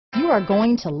are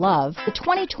going to love the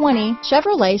 2020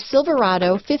 Chevrolet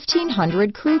Silverado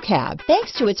 1500 Crew Cab.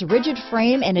 Thanks to its rigid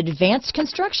frame and advanced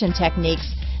construction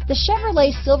techniques, the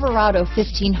Chevrolet Silverado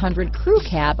 1500 Crew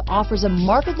Cab offers a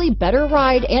markedly better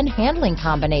ride and handling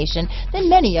combination than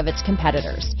many of its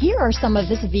competitors. Here are some of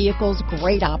this vehicle's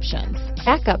great options: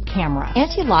 backup camera,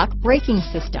 anti-lock braking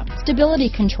system, stability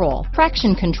control,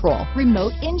 traction control,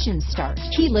 remote engine start,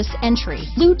 keyless entry,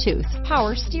 Bluetooth,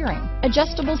 power steering,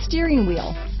 adjustable steering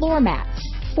wheel, floor mats,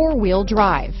 four-wheel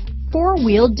drive,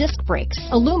 four-wheel disc brakes,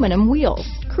 aluminum wheels,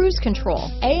 cruise control,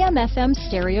 AM/FM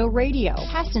stereo radio,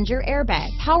 passenger airbag,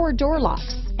 power door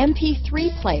locks, MP3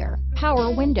 player,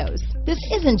 power windows. This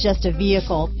isn't just a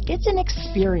vehicle, it's an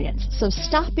experience. So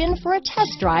stop in for a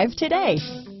test drive today.